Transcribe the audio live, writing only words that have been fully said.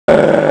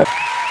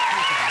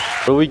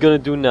are we gonna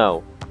do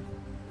now?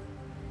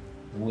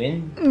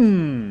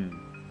 Win?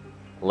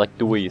 I like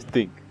the way you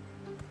think.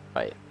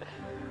 Right.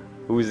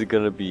 Who is it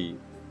gonna be?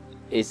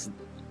 It's...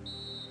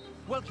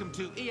 Welcome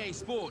to EA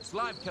Sports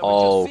live coverage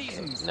Oh, of okay.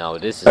 seasons. Now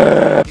this is...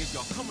 Here's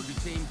your commentary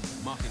team,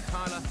 Martin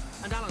Tyler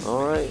and Alan.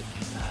 Alright.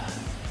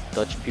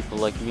 Dutch people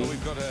like me, Well,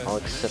 we've got I'll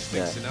accept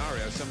that.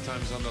 scenario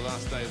sometimes on the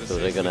last day of the So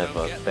they're season. gonna We have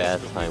don't a get bad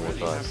this, but time we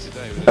with really us. have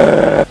today with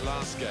this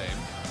last game.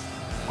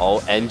 Oh,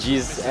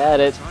 NG's at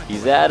it.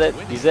 He's at it.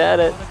 He's at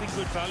it. Well, they've been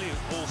good value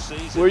all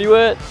season. Where you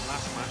at?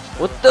 Last match,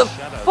 What they the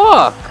shadowed.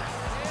 fuck?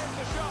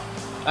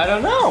 I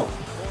don't know.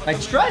 I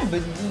tried,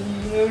 but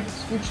you know, it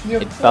switched me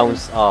up. It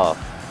bounced off.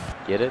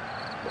 Get it?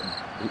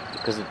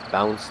 Because it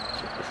bounced.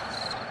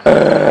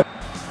 Yeah,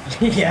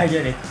 I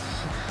get it.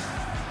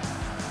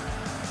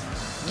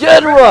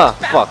 Gedra!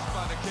 Fuck.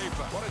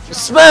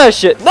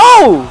 Smash it!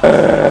 No!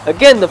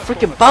 Again, the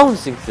freaking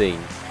bouncing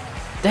thing.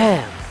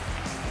 Damn.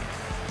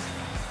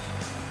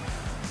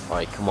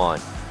 Alright, come on.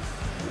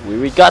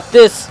 We got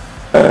this!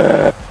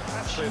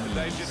 Actually, the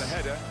danger, the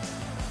header.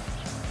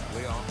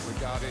 Lyon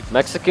regarded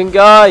Mexican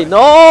guy!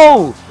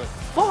 No!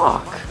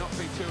 Fuck! might not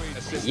be too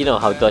easy. You know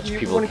how Dutch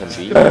people can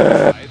be.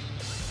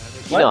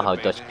 You know how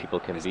Dutch people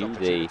can Missed be. They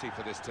opportunity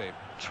for this team.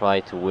 try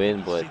to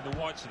win, but Seen the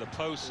whites of the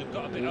post and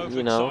got a bit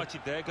you know,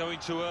 overexcited there, going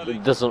too early.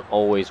 it doesn't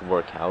always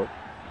work out.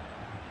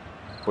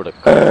 For the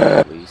country,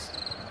 at least.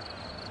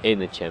 In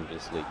the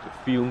Champions League, you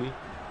feel me?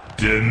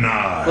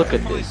 Denied. Look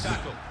at this.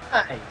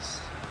 Nice.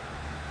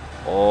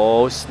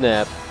 Oh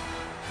snap.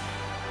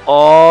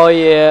 Oh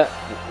yeah.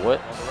 What?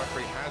 Well, the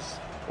referee has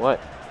What?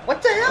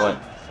 What the hell?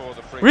 What? for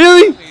the free.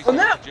 Really? He's Oh,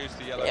 no. introduced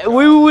the yellow Yeah, card.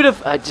 we would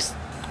have just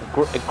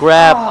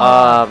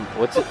grab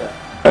what's it?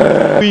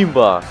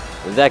 Bimba,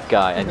 that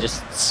guy, and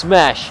just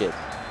smash it.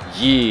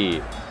 Yeah.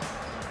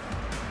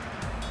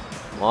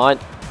 Come on.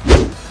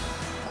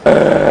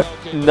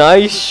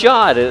 Nice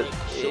shot. Short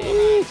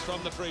hands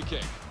from the free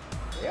kick.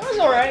 It was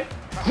alright.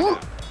 Oh,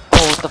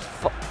 what the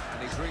fuck?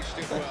 And he's reached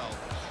it well.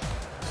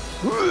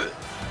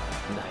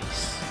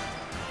 Nice.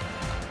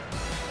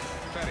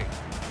 Ferry.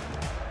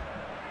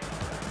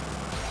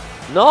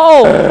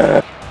 No!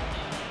 It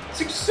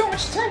took so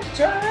much time to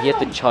turn He had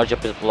to around. charge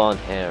up his blonde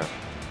hair.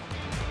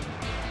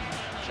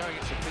 Showing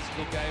it's a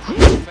physical game, but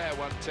it's a fair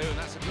one too, and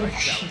that's a Oh great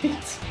challenge.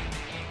 shit.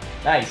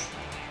 Nice.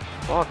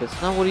 Fuck,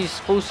 that's not what he's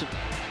supposed to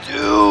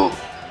do.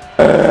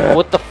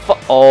 What the fuck?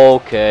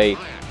 Okay.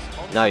 Lions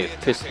on Now the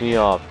you've pissed attacking me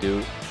end. off,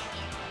 dude.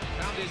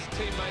 Found his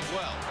teammate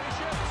well.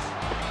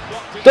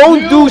 Blocked it.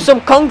 Don't do some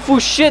kung fu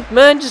shit,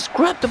 man. Just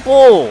grab the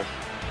ball.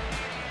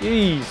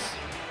 Jeez.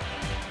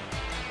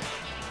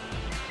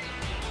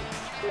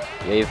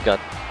 Yeah, you've got.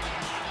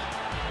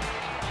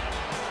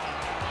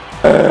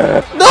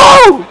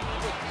 No!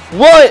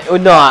 What? Oh,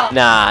 nah.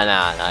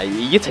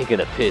 You're taking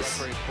a piss.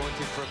 Referee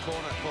pointed for a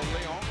corner for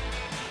Lyon.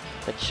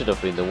 That should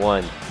have been the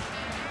one.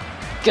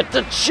 Get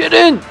that shit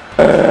in!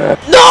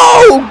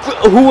 No!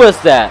 Who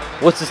was that?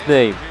 What's his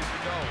name?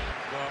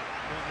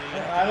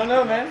 I don't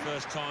know, man.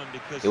 First time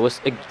because It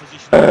was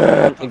opposition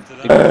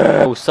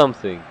oh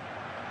something.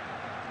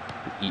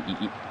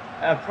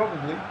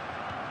 Probably.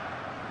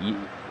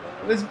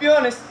 Let's be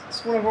honest,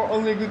 it's one of our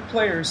only good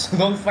players.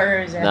 Don't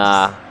fire his ass.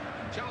 Nah,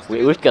 Chance to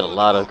we've get got a the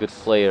lot ball of good out.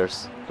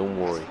 players. Don't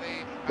worry.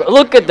 But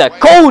look at that,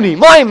 Coney,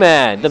 my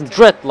man. Them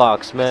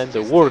dreadlocks, man,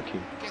 they're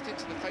working. Get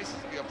into the faces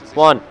of the opposition.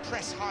 Come on.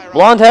 Press higher up.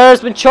 Blonde hair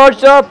has been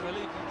charged up. We're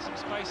leaving some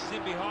spaces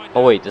in behind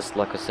Oh now. wait, this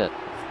like I said.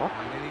 Fuck?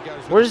 And in he goes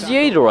with Where's the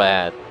Yader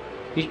at?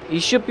 He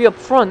should be up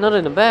front, not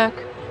in the back.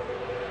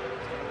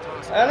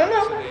 I don't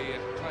know. To the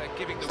player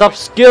giving the Stop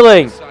width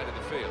skilling. side of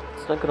the field.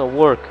 It's not gonna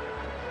work.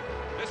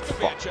 This could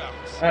be a chance.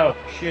 Oh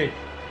shit.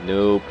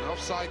 Nope. An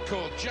offside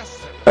call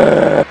just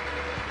The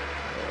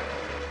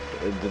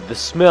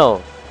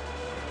smell.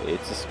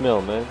 It's a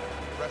smell, man.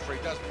 referee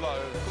does blow.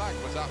 The flag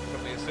was up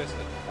from the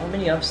assistant. How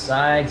many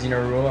offsides in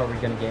a row are we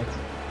gonna get?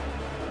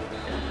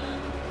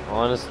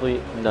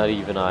 Honestly, not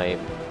even I am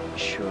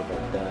sure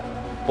about that.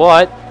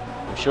 But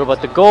I'm sure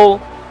about the goal.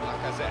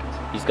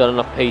 Lacazette. He's got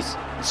enough pace.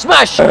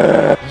 Smash!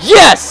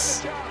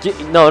 Yes!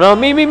 No,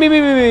 me.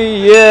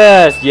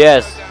 Yes.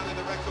 Down in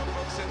the record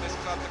books in this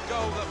club, the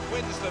goal that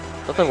wins them.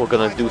 I thought we're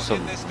gonna do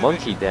some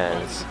monkey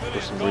dance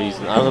for some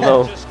reason. I don't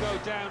know. Just go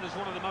down as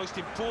one of the most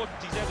important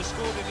he's ever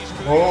scored in his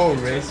career. Oh,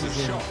 Defensive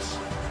racism. shots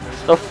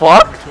The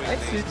fuck? between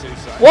these two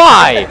sides.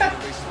 Why?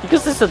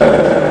 Because it's a In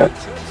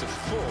terms of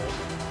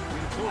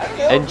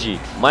form, NG,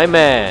 my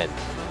man. I'd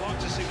like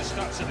to see the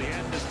stats at the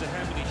end as to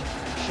how many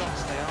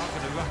shots they are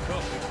going to rack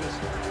up because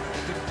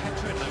they've been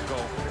peppering that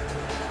goal.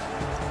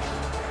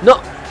 No,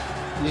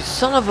 you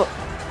son of a.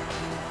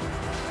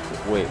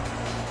 Wait,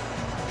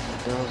 what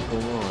the hell's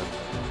going on?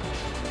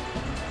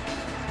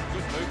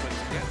 good movement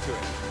to get to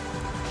it.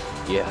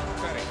 Yeah,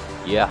 Ferry.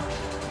 yeah.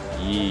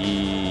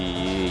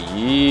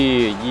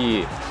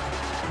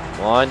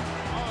 Come on.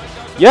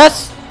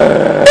 Yes!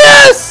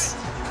 Yes!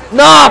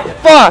 Nah,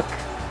 fuck!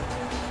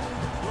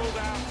 Ruled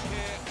out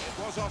here.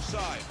 It was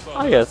offside. But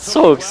I got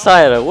so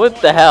excited.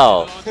 What the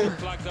hell?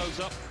 Flag goes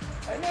up.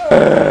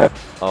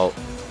 Oh,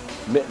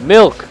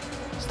 milk!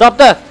 Stop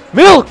that!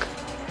 Milk!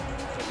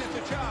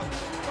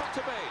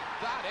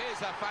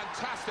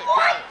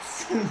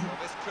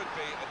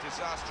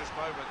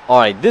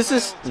 Alright, this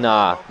is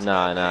nah.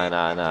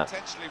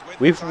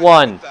 We've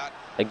won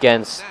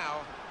against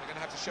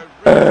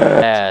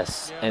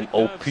S and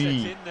OP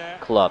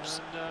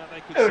clubs.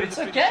 Dude, it's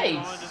okay.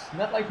 It's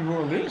not like we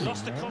were losing,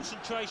 man.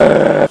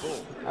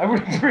 I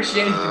would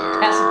appreciate if you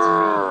pass it to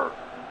me.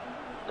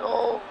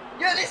 No.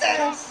 Yeah, this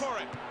ass!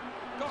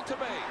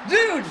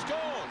 Dude!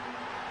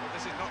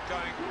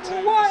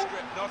 What?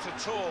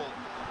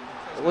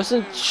 I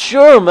wasn't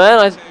sure,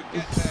 man.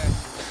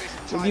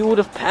 You would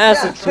have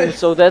passed it to,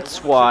 so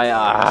that's why.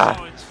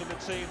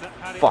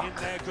 Fuck.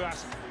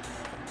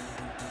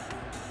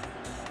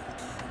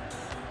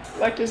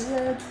 Like I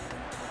said.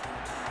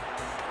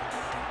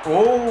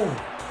 Oh!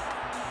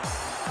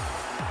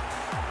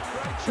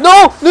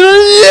 No!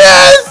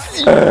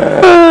 Yes!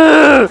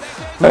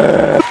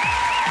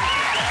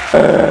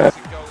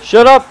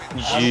 Shut up!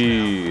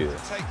 Yeah.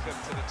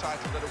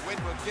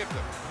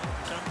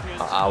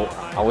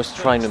 I was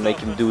trying to make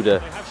him do the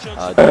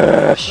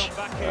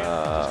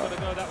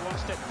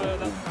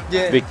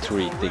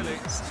victory thing.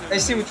 I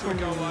see which one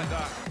you mean.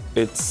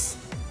 It's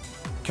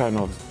kind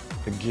of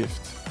a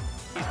gift.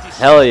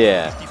 Hell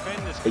yeah!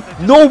 Ain't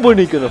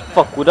nobody gonna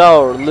fuck with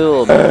our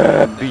little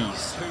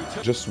beast.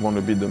 Just want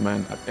to be the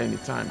man at any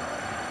time.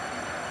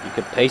 You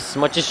can pace as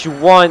much as you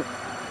want.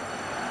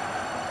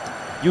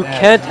 You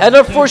can't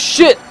header for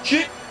shit!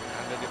 See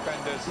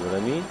what I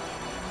mean?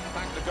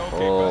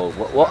 Oh,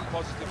 what?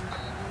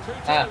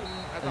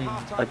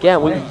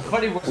 Again, we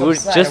were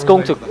just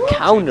going to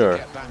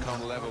counter.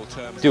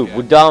 Dude,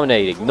 we're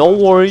dominating. No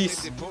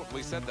worries.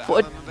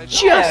 But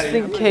just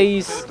in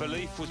case.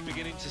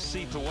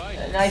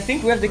 And I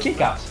think we have the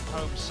kick-out.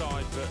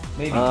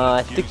 Maybe.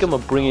 I think I'm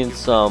gonna bring in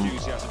some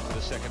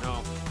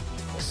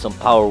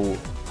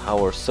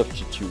power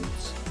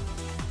substitutes.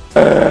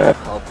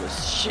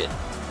 Helpless shit.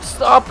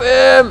 Stop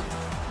him!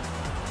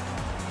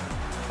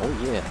 Oh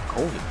yeah,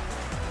 Cody.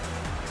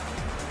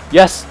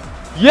 Yes!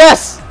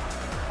 Yes!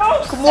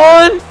 Oh, come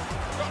on!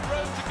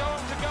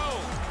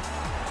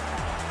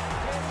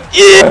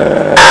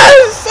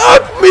 Yes!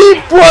 Suck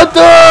me,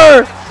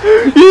 brother!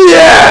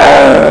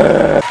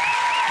 Yeah!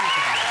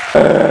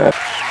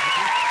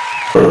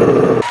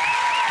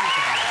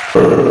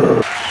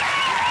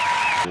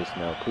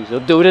 Please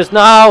don't do this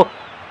now!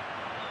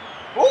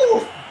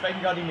 Oh,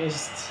 thank God he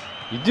missed.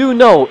 You do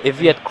know if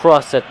he had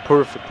crossed that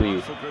perfectly,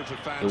 it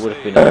would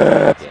have been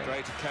a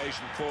great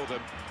occasion for them,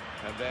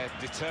 and they're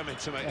determined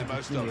to make the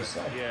most of it.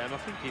 Yeah, and I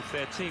think if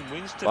their team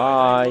wins today,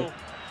 bye. they will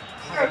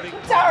have a big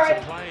part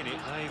in playing it.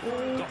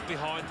 They've got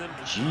behind them.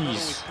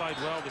 Jeez. Played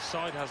well. The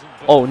side hasn't.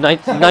 Oh,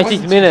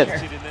 90th minute.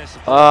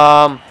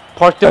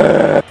 Park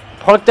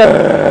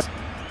that.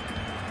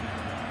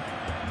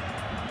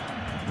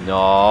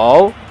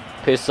 No.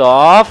 Piss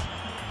off,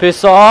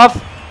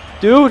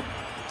 dude.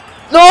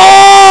 No!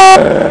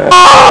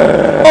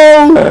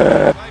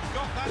 Oh!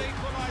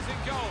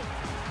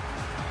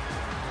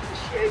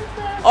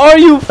 Are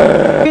you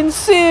f***ing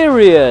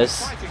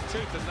serious?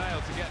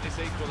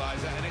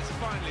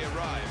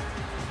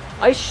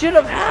 I should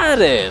have had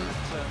him.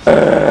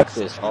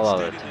 This all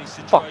out of time.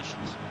 Fuck.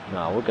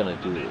 Nah, we're gonna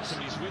do this.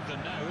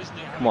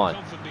 Come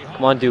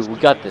on, dude. We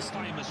got this.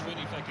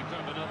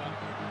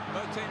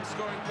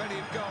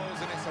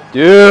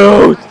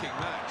 Dude.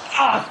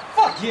 Ah,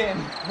 fuck him.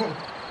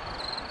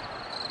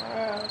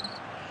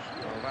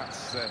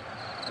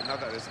 Well,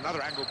 there's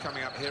another angle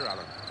coming up here,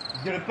 Alan.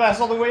 He's gonna pass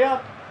all the way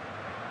up.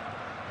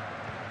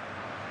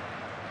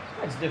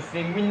 That's the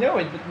thing, we know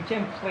it, but we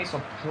can't place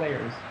our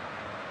players.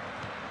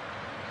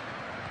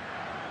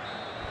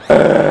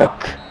 There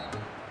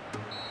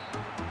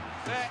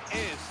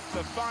is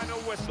the final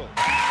whistle.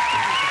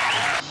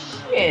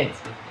 Shit.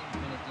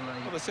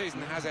 Well, the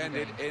season has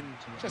ended in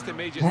just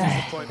immediate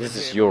disappointment. This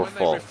is your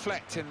fault.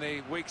 Reflect in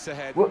the weeks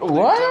ahead.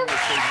 What?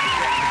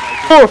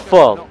 Your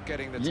fault.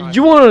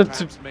 You wanted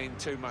to mean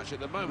too much at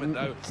the moment,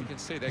 though. You can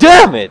see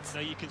damn it!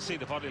 Now you can see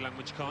the body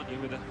language, can't you,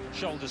 with a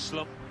shoulder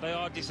slump. They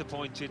are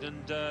disappointed,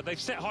 and they've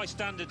set high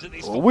standards at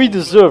this. We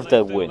deserve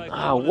that win.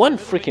 Ah, one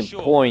freaking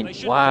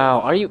point. Wow,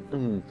 are you?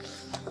 You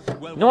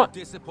know what?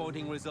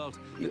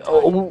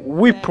 Oh,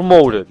 we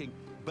promoted.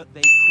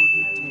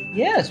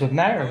 Yeah, that's what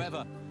matters.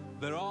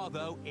 There are,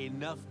 though,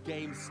 enough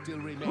games still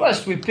remaining.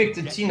 Plus, we picked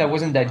a team that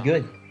wasn't that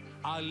good.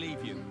 I'll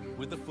leave you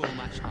with the full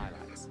match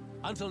highlights.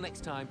 Until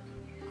next time,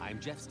 I'm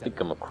Jeff I Stone. think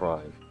I'm gonna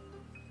cry.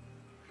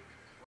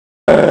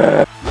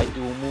 I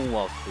do a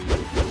moonwalk for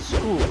you.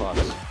 Screw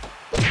us.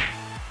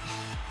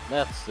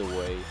 That's the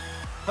way.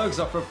 Hugs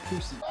up for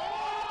pussy.